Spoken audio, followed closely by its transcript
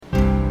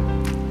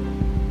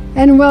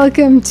and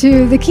welcome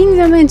to the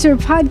Kingdom Mentor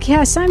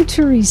Podcast. I'm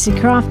Teresa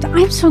Croft.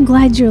 I'm so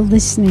glad you're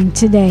listening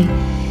today.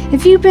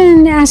 If you've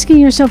been asking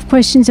yourself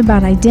questions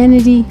about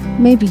identity,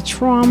 maybe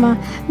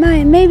trauma,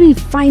 maybe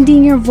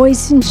finding your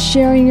voice and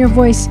sharing your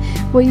voice,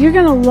 well, you're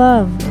going to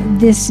love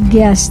this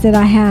guest that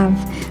I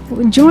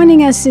have.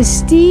 Joining us is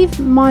Steve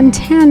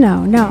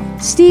Montano. Now,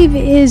 Steve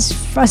is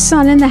a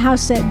son in the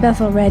house at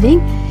Bethel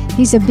Redding.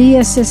 He's a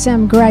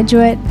BSSM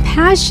graduate,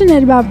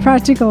 passionate about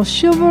practical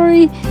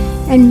chivalry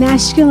and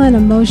masculine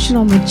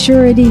emotional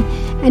maturity,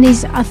 and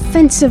he's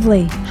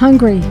offensively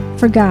hungry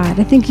for God.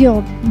 I think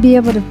you'll be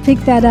able to pick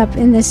that up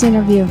in this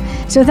interview.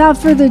 So without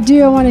further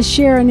ado, I want to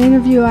share an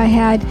interview I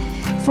had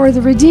for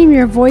the Redeem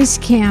Your Voice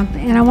Camp,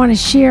 and I want to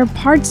share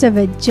parts of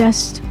it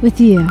just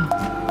with you.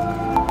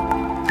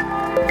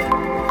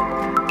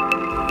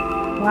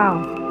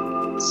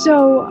 Wow.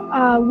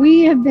 So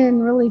we have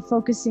been really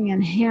focusing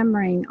and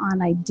hammering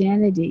on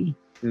identity.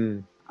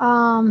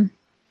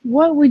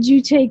 What would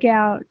you take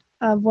out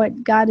of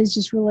what God has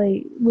just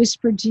really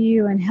whispered to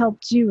you and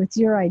helped you with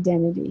your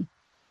identity?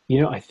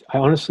 You know, I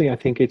honestly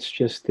think it's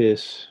just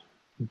this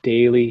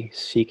daily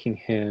seeking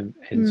Him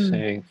and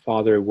saying,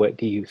 Father, what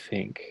do you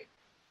think?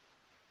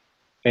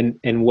 And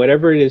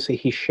whatever it is that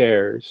He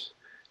shares,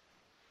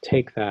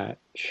 take that,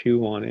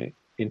 chew on it,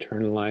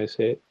 internalize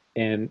it,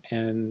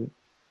 and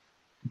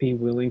be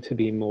willing to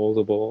be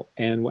moldable.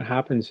 And what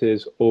happens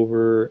is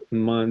over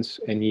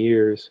months and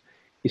years,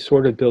 you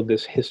sort of build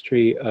this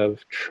history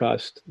of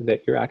trust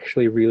that you're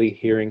actually really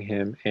hearing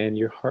Him, and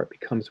your heart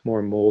becomes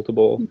more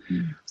moldable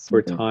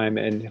for time,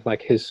 and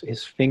like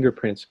his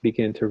fingerprints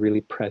begin to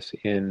really press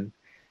in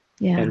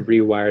and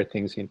rewire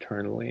things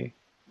internally.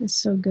 It's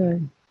so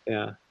good.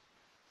 Yeah.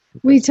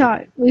 We've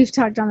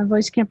talked on the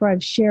Voice Camp where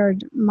I've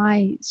shared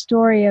my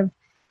story of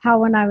how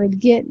when I would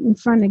get in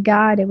front of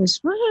God, it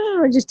was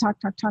or just talk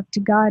to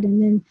God,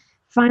 and then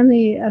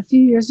finally a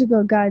few years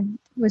ago, God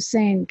was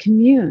saying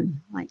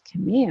commune.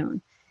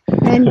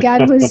 And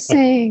God was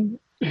saying,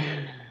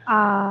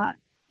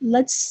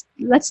 let's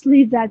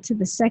leave that to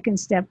the second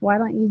step. Why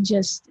don't you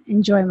just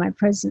enjoy my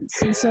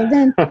presence? And so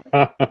then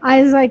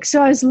I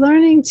was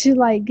learning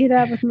to get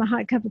up with my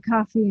hot cup of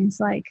coffee, and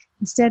it's like,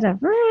 instead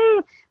of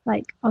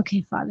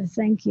okay, Father,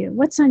 thank you.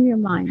 What's on your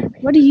mind?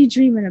 What are you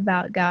dreaming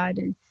about, God?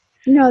 And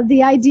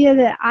the idea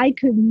that I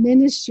could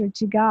minister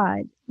to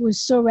God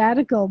was so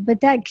radical, but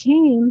that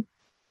came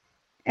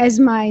as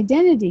my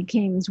identity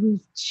came, as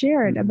we've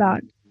shared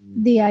about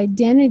the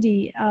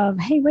identity of,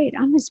 hey, wait,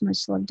 I'm His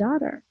much loved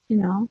daughter,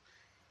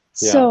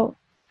 So,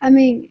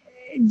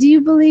 do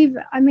you believe,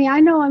 I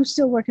know I'm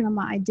still working on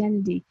my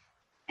identity,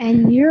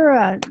 and you're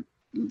a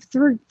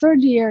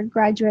third year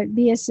graduate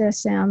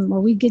BSSM, where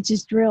we get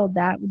just drilled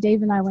that.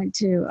 Dave and I went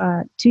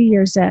to 2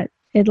 years at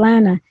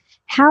Atlanta.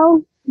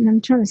 How, and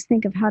I'm trying to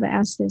think of how to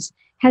ask this,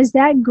 has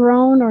that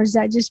grown, or has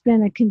that just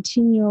been a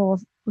continual,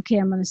 okay,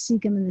 I'm going to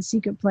seek Him in the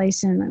secret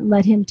place and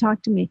let Him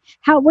talk to me?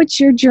 What's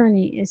your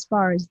journey as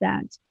far as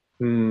that?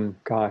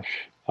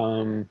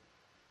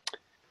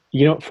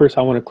 First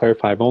I want to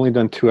clarify, I've only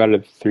done 2 out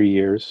of 3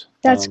 years.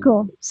 That's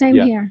cool. Same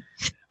here.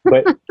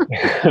 But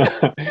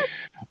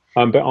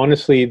but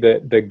honestly,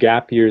 the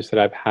gap years that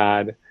I've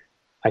had,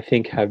 I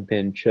think, have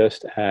been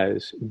just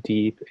as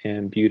deep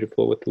and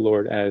beautiful with the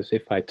Lord as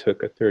if I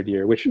took a third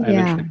year, which I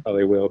eventually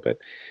probably will. But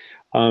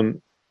I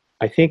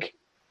think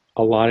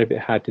a lot of it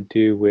had to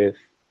do with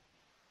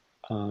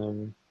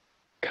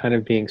kind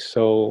of being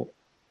so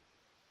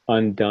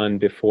undone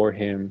before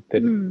Him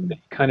that you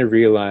kind of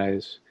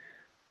realize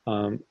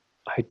I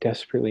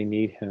desperately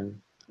need Him.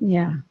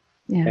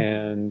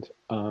 And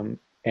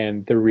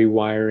the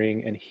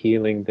rewiring and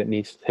healing that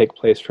needs to take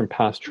place from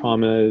past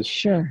traumas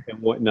and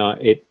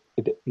whatnot. It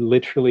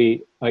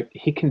literally,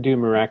 He can do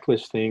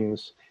miraculous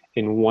things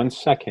in 1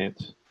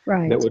 second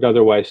that would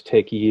otherwise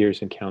take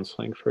years in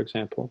counseling, for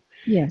example.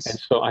 Yes. And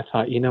so I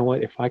thought, you know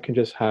what, if I can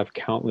just have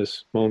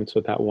countless moments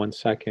of that 1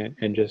 second,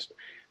 and just,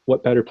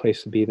 what better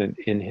place to be than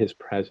in His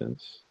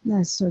presence?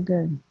 That's so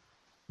good.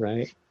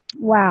 Right?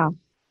 Wow.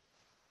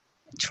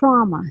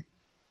 Trauma.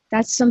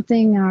 That's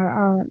something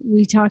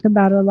we talk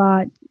about a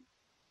lot.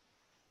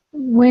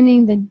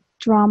 Winning the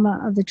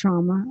drama of the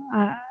trauma.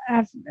 I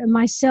have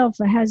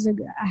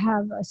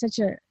such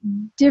a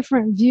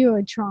different view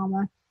of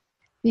trauma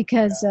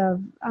because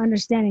of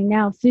understanding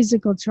now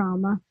physical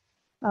trauma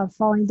of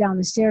falling down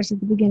the stairs at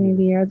the beginning of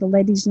the year. The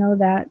ladies know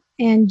that.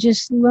 And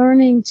just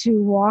learning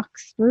to walk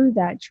through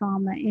that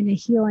trauma in a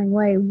healing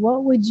way.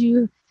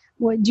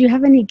 Do you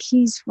have any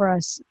keys for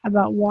us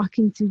about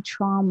walking through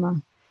trauma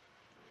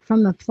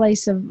from a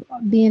place of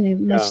being a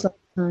much loved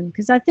son?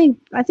 Because I think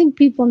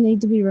people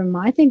need to be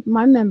reminded. I think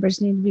my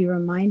members need to be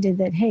reminded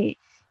that, hey,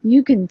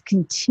 you can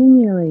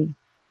continually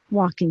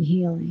walk in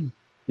healing.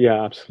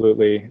 Yeah,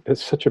 absolutely.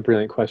 That's such a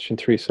brilliant question,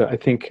 Teresa. I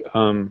think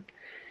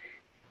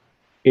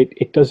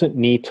it doesn't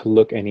need to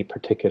look any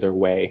particular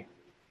way.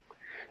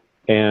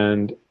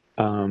 And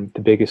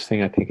the biggest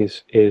thing, I think,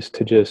 is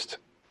to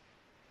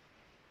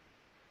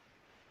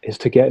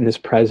get in His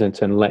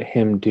presence and let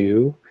Him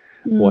do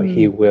what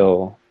He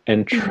will.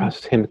 and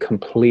trust him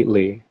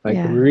completely. Like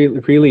Yeah.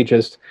 really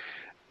just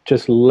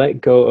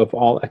let go of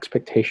all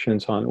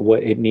expectations on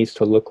what it needs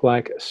to look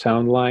like,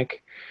 sound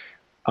like.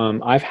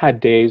 I've had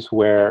days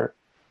where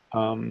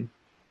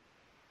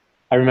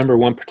I remember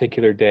one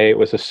particular day, it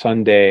was a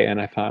Sunday,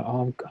 and I thought,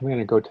 oh, I'm going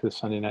to go to the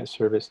Sunday night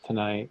service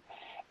tonight.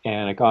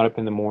 And I got up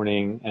in the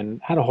morning and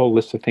had a whole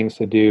list of things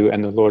to do.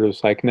 And the Lord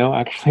was like, no,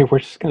 actually, we're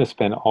just going to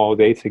spend all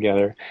day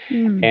together.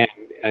 And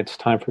it's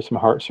time for some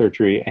heart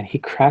surgery. And he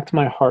cracked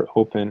my heart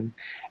open.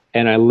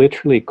 And I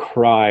literally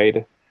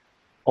cried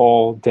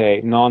all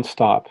day,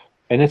 nonstop.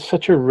 And it's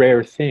such a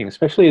rare thing,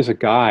 especially as a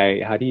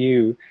guy. How do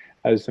you,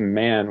 as a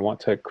man, want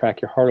to crack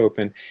your heart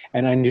open?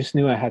 And I just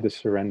knew I had to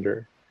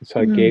surrender. And so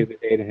I gave the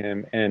day to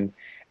him. And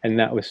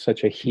that was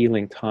such a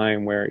healing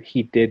time where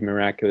he did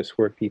miraculous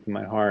work deep in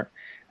my heart.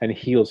 And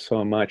healed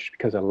so much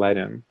because I let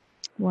him.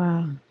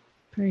 Wow.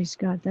 Praise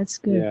God. That's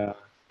good. Yeah.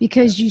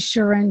 Because you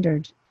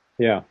surrendered.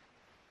 Yeah.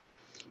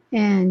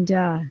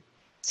 And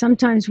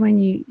sometimes when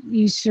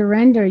you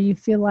surrender, you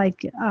feel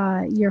like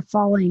you're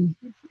falling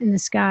in the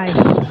sky.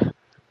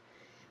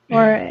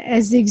 Or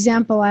as the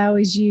example I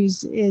always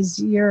use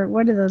is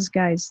what are those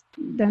guys?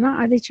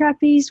 Are they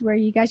trapeze where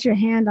you got your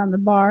hand on the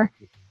bar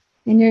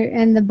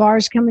and the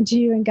bar's coming to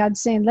you and God's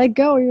saying, let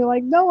go. And you're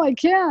like, no, I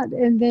can't.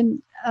 And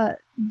then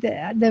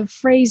the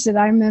phrase that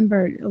I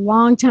remember a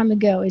long time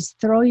ago is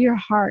throw your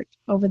heart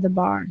over the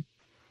bar,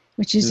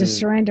 which is a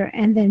surrender.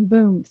 And then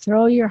boom,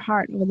 throw your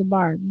heart over the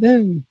bar.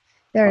 Boom,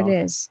 there it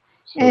is.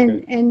 So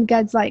and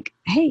God's like,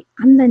 hey,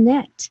 I'm the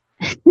net.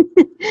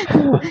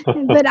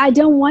 But I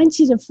don't want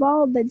you to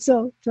fall. But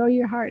so throw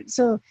your heart.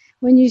 So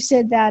when you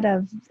said that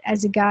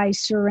as a guy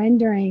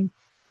surrendering,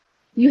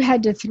 you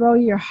had to throw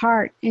your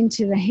heart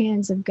into the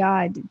hands of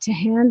God to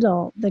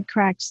handle the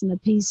cracks and the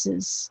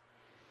pieces.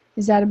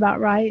 Is that about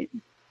right?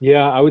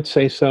 Yeah, I would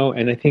say so.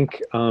 And I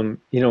think,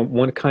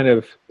 one kind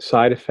of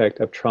side effect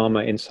of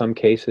trauma in some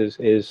cases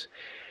is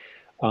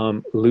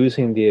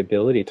losing the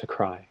ability to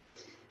cry.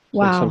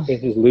 Wow. So in some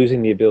cases,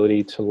 losing the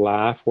ability to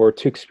laugh or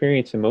to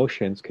experience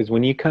emotions. Because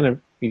when you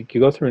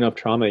go through enough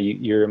trauma,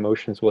 your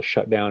emotions will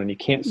shut down and you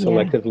can't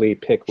selectively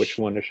pick which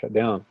one to shut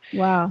down.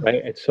 Wow.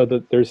 Right? And so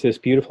there's this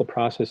beautiful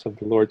process of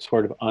the Lord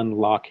sort of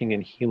unlocking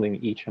and healing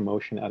each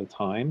emotion at a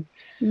time.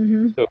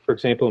 So, for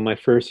example, in my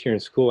first year in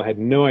school, I had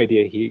no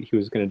idea he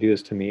was going to do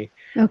this to me.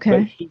 Okay.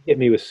 But he hit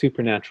me with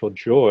supernatural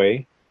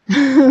joy.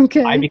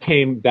 Okay. I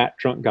became that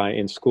drunk guy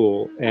in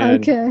school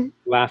and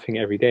laughing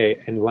every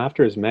day. And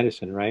laughter is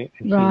medicine, right?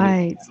 And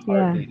right. He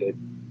needed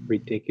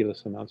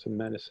ridiculous amounts of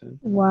medicine.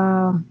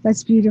 Wow,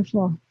 that's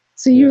beautiful.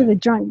 So you were the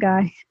drunk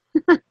guy.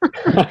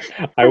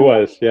 I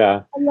was,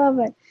 yeah. I love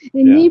it.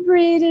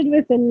 Inebriated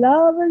with the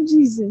love of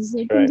Jesus.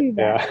 They can do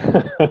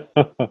that.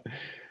 Yeah.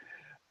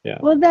 Yeah.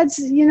 Well, that's,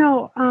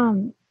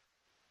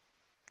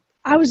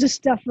 I was a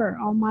stuffer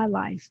all my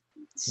life.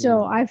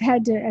 So I've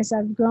had to, as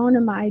I've grown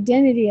in my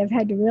identity, I've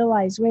had to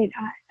realize, wait,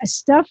 a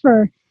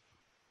stuffer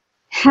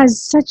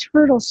has such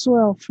fertile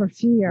soil for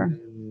fear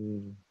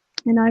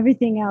and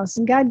everything else.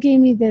 And God gave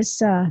me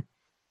this,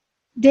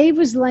 Dave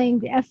was laying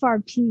the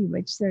FRP,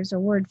 which there's a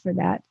word for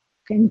that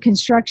in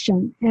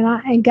construction.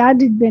 And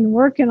God had been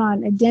working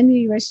on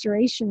identity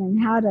restoration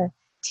and how to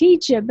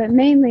teach it, but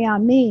mainly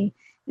on me.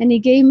 And he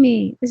gave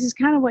me, this is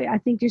kind of what I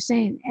think you're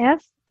saying,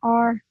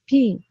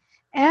 FRP.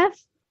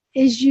 F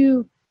is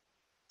you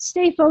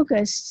stay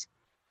focused.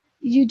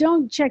 You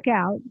don't check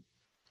out.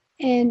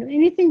 And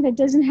anything that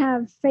doesn't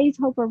have faith,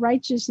 hope, or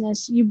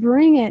righteousness, you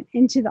bring it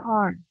into the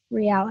R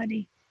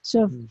reality.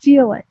 So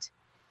feel it.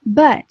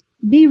 But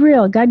be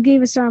real. God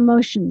gave us our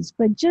emotions.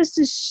 But just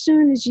as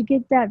soon as you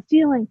get that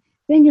feeling,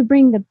 then you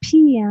bring the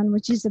P in,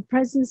 which is the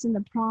presence and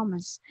the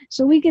promise.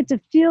 So we get to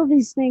feel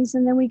these things,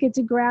 and then we get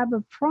to grab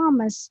a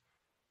promise.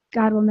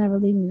 God will never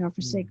leave me nor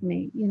forsake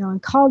me,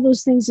 and call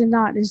those things are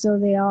not as though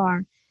they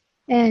are.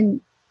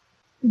 And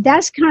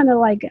that's kind of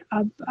like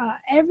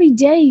every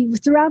day,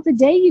 throughout the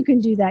day, you can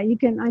do that.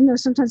 I know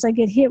sometimes I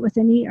get hit with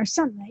an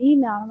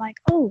email. I'm like,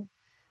 oh,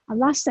 I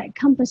lost that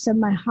compass of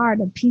my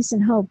heart of peace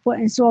and hope.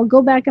 And so I'll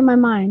go back in my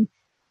mind.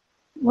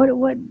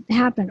 What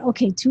happened?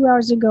 Okay, 2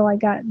 hours ago, I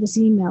got this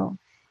email.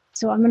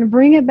 So I'm going to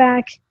bring it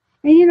back.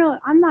 And,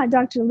 I'm not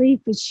Dr. Leaf,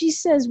 but she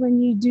says when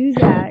you do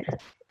that,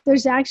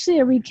 there's actually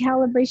a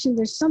recalibration.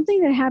 There's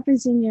something that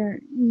happens in your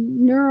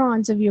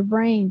neurons of your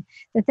brain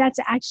that's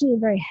actually a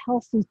very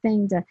healthy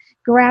thing to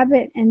grab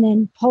it and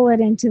then pull it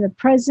into the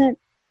present,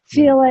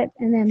 feel it,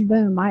 and then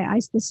boom.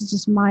 This is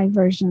just my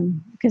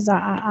version because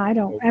I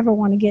don't ever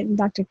want to get in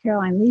Dr.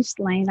 Caroline Leaf's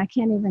lane. I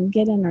can't even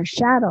get in her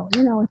shadow,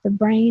 with the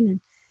brain.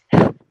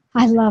 And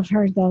I love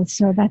her though,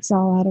 so that's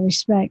all out of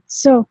respect.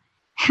 So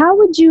how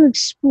would you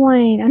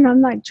explain, and I'm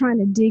not trying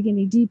to dig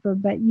any deeper,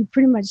 but you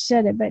pretty much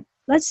said it, but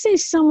let's say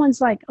someone's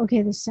like,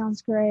 okay, this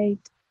sounds great,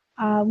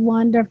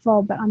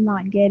 wonderful, but I'm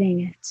not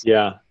getting it.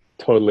 Yeah,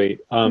 totally.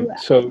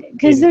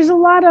 Because there's a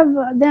lot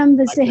of them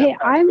that say, hey,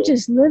 I'm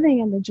just living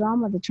in the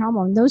drama of the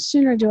trauma. No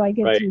sooner do I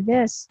get through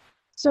this,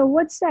 So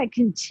what's that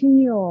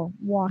continual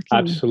walking?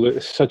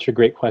 Absolutely, such a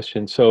great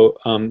question. So,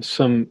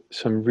 some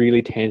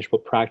really tangible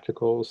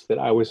practicals that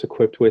I was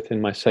equipped with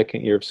in my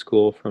second year of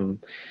school from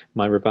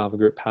my revival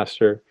group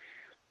pastor.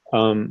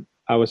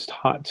 I was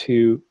taught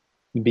to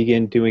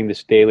begin doing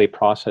this daily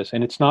process,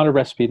 and it's not a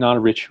recipe, not a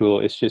ritual.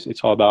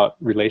 It's all about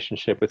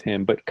relationship with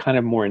Him, but kind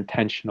of more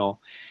intentional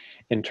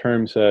in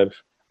terms of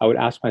I would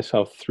ask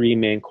myself three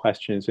main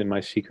questions in my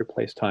secret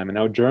place time, and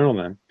I would journal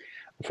them.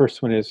 The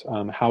first one is,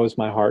 how is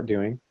my heart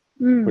doing?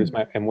 Mm,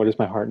 What does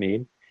my heart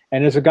need?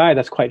 And as a guy,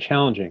 that's quite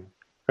challenging,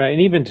 right?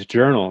 And even to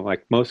journal,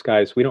 like most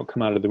guys, we don't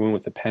come out of the womb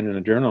with a pen and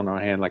a journal in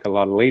our hand like a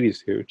lot of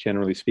ladies do,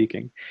 generally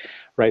speaking,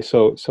 right?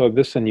 So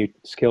this is a new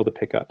skill to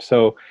pick up.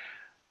 So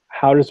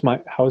how is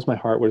my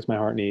heart? What does my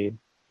heart need?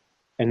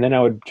 And then I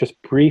would just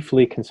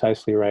briefly,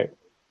 concisely write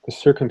the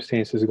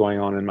circumstances going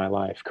on in my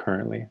life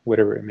currently,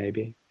 whatever it may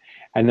be.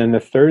 And then the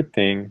third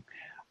thing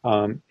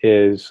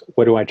is,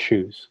 what do I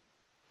choose?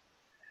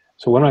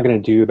 So what am I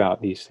going to do about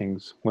these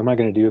things? What am I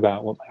going to do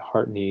about what my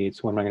heart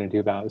needs? What am I going to do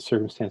about the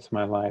circumstance of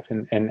my life?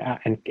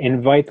 And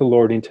invite the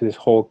Lord into this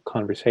whole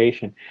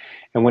conversation.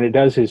 And what it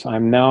does is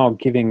I'm now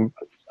giving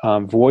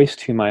voice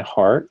to my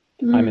heart.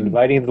 I'm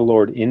inviting the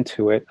Lord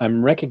into it.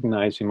 I'm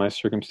recognizing my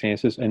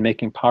circumstances and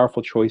making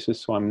powerful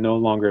choices, so I'm no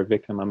longer a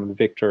victim. I'm a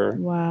victor.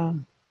 wow.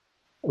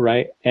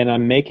 Right? And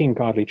I'm making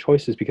godly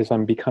choices because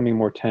I'm becoming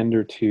more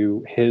tender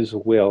to His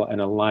will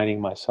and aligning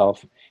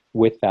myself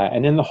with that.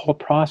 And in the whole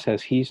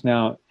process, He's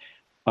now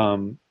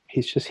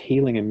He's just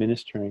healing and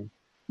ministering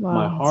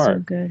my Wow, so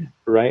heart, good.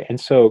 right? And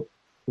so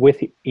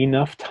with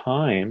enough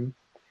time,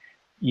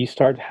 you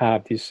start to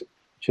have these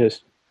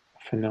just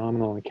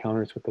phenomenal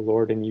encounters with the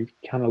Lord, and you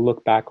kind of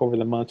look back over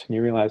the months and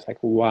you realize,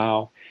 like,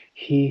 wow,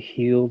 He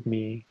healed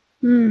me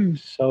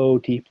so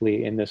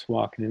deeply in this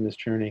walk and in this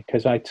journey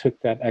because I took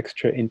that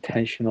extra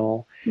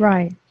intentional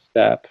Right.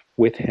 step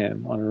with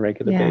Him on a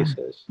regular Yeah.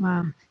 basis.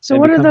 Wow. So And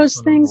it what are becomes those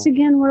so things normal.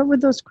 again? What were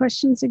those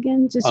questions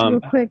again? Just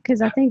real quick,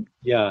 because I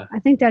Yeah,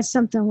 think that's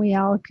something we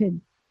all could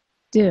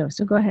do.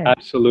 So go ahead.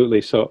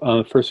 absolutely.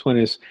 So first one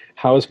is,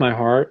 how is my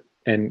heart,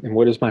 and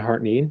what does my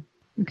heart need?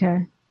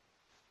 Okay.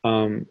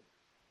 Um,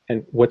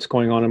 and what's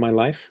going on in my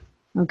life,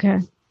 Okay.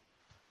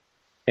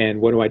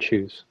 and what do I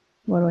choose?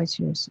 What do I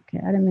choose? Okay.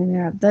 I didn't mean to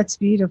interrupt. That's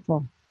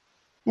beautiful.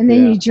 And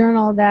then Yeah, you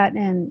journal that,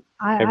 and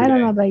every I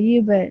don't know day. about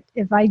you, but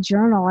if I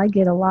journal, I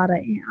get a lot of,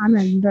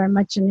 very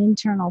much an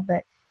internal,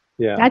 but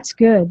Yeah. that's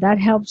good. That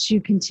helps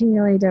you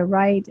continually to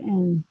write.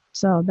 And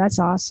so that's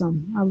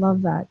awesome. I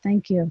love that.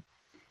 Thank you.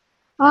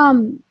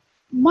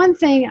 One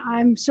thing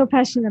I'm so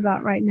passionate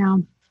about right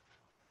now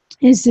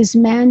is this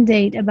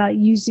mandate about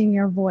using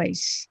your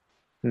voice.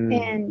 Mm,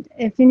 And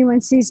if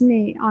anyone sees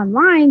me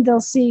online, they'll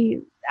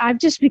see I've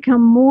just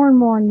become more and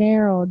more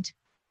narrowed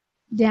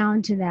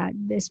down to that,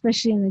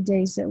 especially in the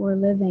days that we're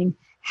living.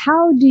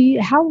 How do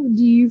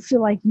you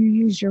feel like you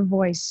use your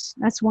voice?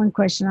 That's one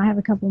question. I have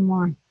a couple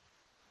more.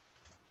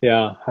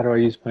 yeah. How do I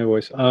use my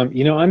voice?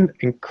 I'm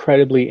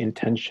incredibly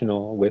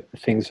intentional with the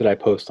things that I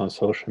post on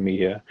social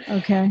media.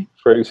 Okay.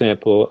 For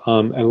example,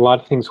 and a lot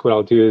of things, what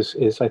I'll do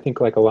is I think,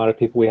 like a lot of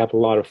people, we have a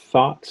lot of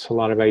thoughts, a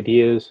lot of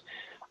ideas.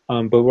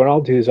 But what I'll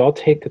do is I'll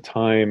take the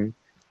time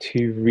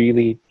to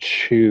really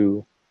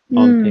chew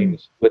on Mm,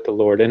 things with the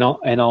Lord, and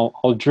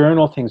I'll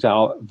journal things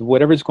out.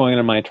 Whatever's going on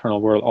in my internal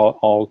world,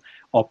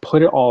 I'll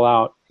put it all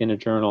out in a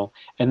journal,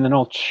 and then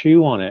I'll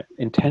chew on it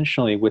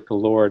intentionally with the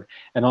Lord,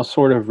 and I'll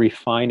sort of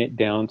refine it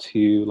down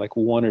to like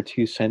one or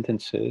two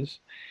sentences.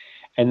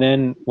 And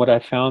then what I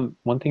found,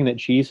 one thing that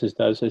Jesus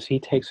does is He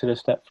takes it a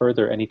step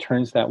further, and He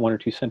turns that one or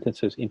two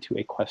sentences into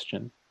a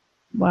question,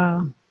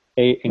 wow.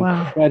 a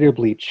Wow.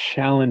 incredibly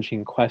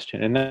challenging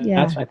question. And Yeah.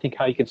 that's, I think,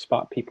 how you can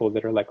spot people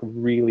that are like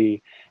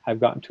really have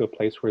gotten to a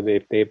place where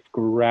they've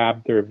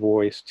grabbed their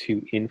voice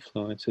to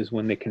influence, is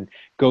when they can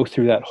go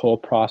through that whole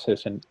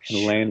process and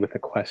land with a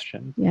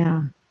question.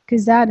 Yeah.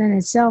 Because that in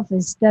itself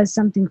does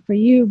something for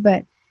you.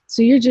 But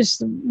so you're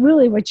just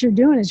really what you're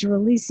doing is you're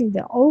releasing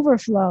the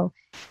overflow,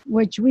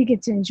 which we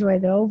get to enjoy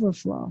the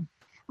overflow.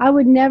 I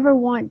would never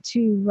want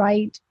to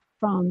write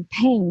from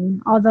pain,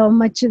 although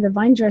much of the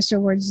vine dresser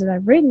words that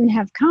I've written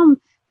have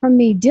come from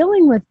me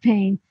dealing with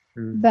pain.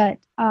 Mm. But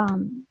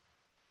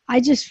I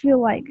just feel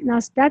like now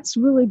that's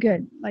really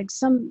good. Like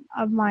some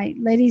of my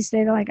ladies,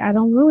 they're like, I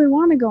don't really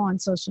want to go on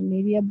social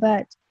media,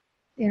 but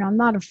I'm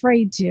not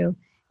afraid to.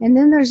 And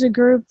then there's a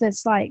group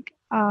that's like,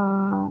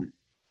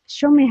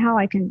 show me how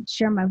I can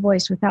share my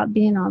voice without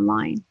being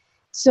online.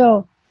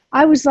 So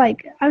I was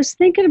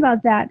thinking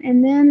about that.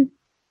 And then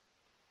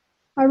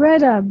I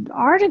read an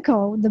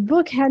article. The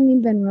book hadn't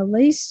even been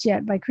released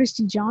yet by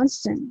Christy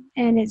Johnston.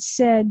 And it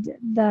said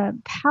the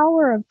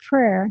power of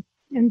prayer.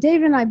 And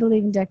Dave and I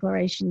believe in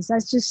declarations.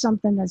 That's just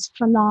something that's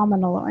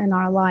phenomenal in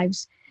our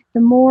lives. The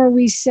more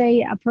we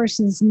say a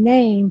person's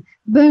name,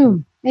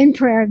 boom, in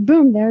prayer,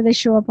 boom, there they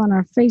show up on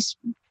our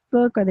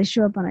Facebook or they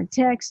show up on a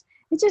text.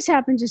 It just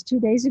happened just 2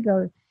 days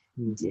ago.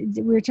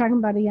 We were talking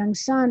about a young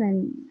son,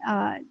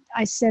 and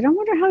I said, I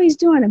wonder how he's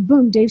doing. And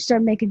boom, Dave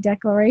started making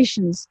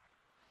declarations.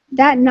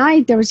 that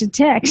night there was a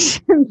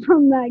text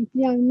from that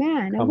young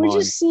man, and we're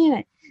just seeing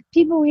it.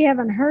 People we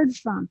haven't heard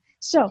from.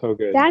 So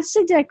that's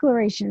a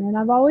declaration. And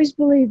I've always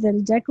believed that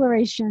a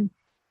declaration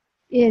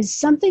is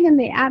something in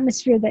the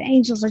atmosphere that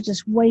angels are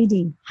just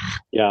waiting.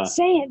 Yeah.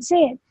 Say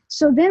it.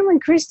 So then when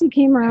Christy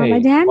came around, I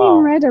hadn't even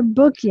read her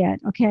book yet,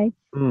 okay?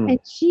 And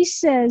she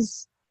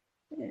says,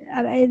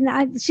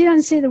 she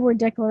doesn't say the word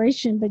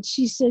declaration, but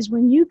she says,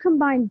 when you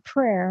combine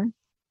prayer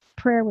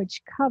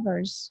which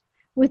covers,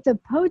 with the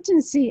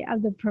potency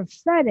of the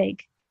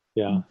prophetic,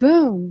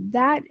 boom,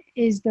 that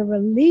is the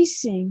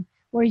releasing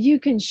where you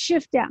can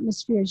shift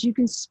atmospheres. You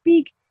can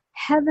speak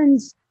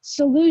heaven's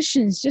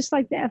solutions, just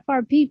like the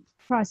FRP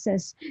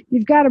process.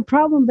 You've got a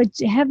problem, but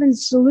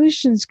heaven's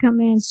solutions come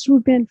in,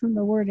 swoop in from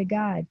the Word of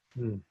God.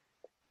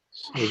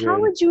 How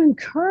would you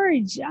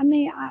encourage? I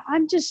mean,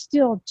 I'm just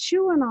still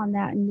chewing on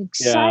that and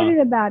excited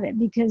about it,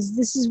 because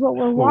this is what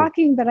we're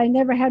walking, but I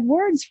never had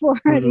words for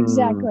it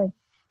exactly.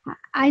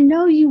 I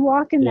know you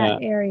walk in that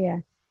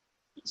area.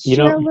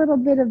 Share a little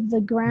bit of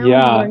the ground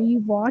where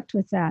you've walked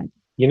with that.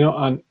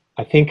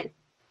 I think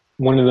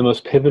one of the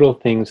most pivotal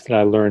things that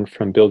I learned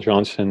from Bill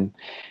Johnson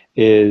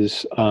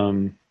is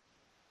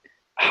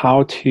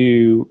how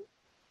to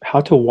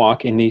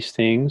walk in these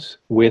things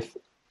with,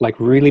 like,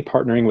 really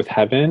partnering with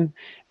heaven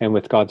and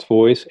with God's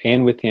voice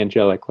and with the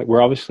angelic. Like,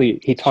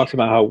 he talks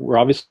about how we're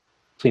obviously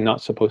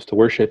not supposed to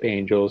worship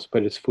angels,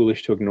 but it's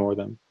foolish to ignore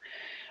them.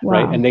 Wow.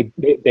 Right? And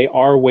they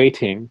are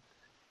waiting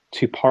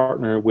to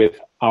partner with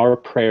our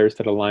prayers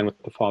that align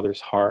with the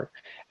Father's heart.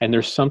 And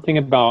there's something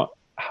about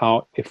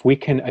how, if we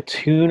can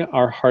attune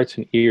our hearts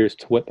and ears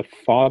to what the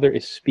Father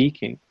is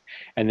speaking,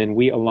 and then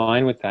we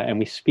align with that and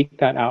we speak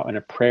that out in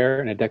a prayer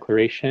and a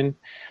declaration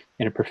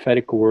and a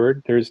prophetic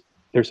word, there's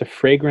a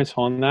fragrance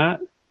on that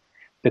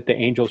the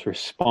angels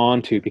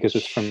respond to, because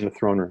it's from the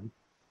throne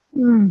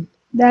room.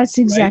 That's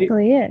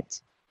exactly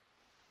it.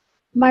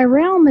 My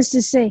realm is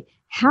to say,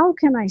 how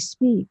can I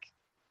speak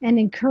and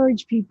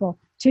encourage people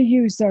to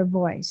use their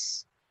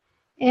voice?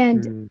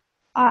 And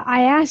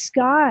I asked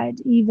God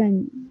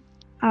even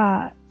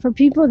for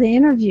people to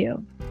interview.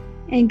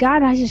 And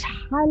God, I just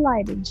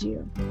highlighted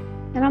you.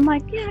 And I'm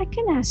like, I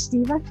can ask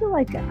Steve. I feel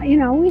like,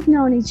 we've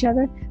known each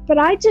other, but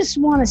I just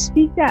want to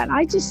speak that.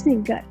 I just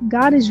think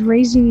God is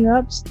raising you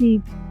up,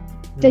 Steve,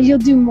 that you'll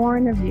do more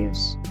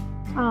interviews.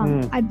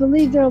 I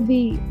believe there'll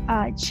be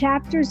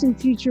chapters in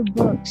future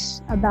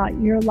books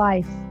about your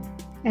life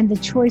and the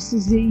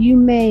choices that you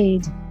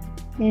made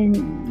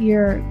in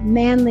your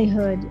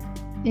manlyhood,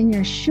 in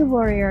your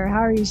chivalry, or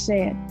however you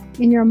say it,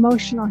 in your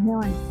emotional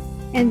healing.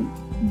 And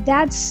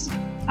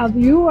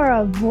you are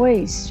a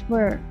voice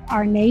for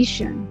our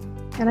nation.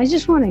 And I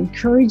just want to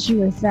encourage you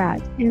with that.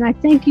 And I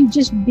thank you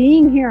just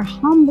being here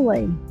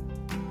humbly,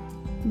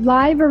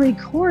 live or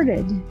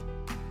recorded.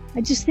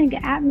 I just think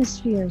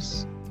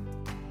atmospheres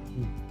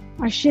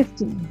are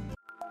shifting.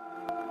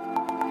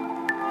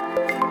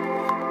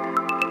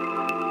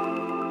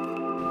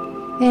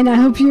 And I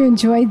hope you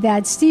enjoyed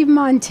that. Steve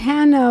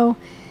Montano.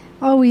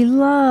 Oh, we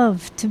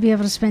love to be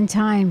able to spend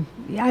time.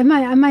 I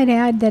might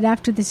add that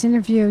after this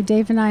interview,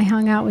 Dave and I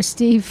hung out with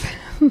Steve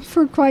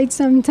for quite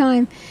some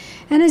time.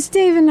 And as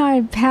Dave and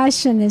our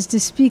passion is to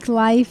speak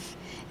life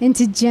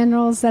into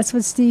generals, that's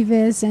what Steve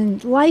is,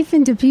 and life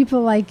into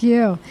people like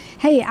you.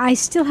 Hey, I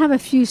still have a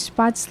few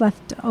spots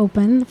left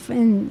open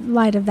in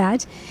light of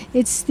that.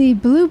 It's the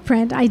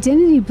blueprint,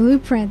 identity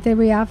blueprint, that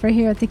we offer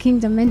here at the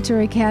Kingdom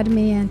Mentor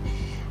Academy, and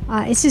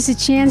it's just a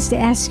chance to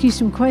ask you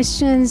some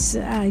questions,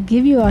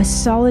 give you a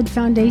solid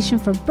foundation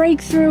for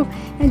breakthrough,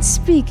 and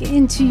speak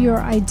into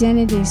your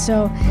identity.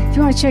 So if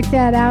you want to check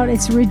that out,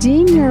 it's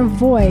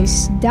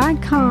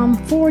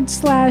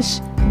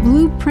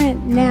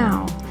redeemyourvoice.com/blueprint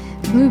now.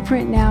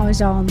 Blueprint now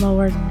is all in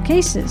lower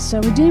cases.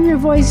 So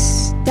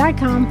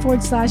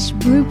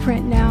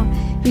redeemyourvoice.com/blueprint now.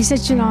 It'd be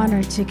such an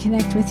honor to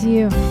connect with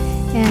you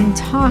and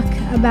talk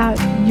about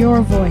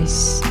your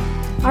voice.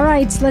 All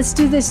right, let's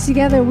do this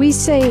together. We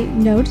say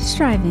no to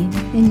striving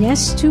and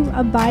yes to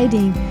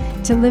abiding,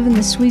 to live in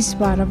the sweet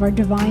spot of our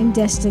divine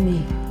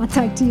destiny. I'll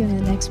talk to you in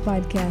the next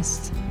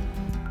podcast.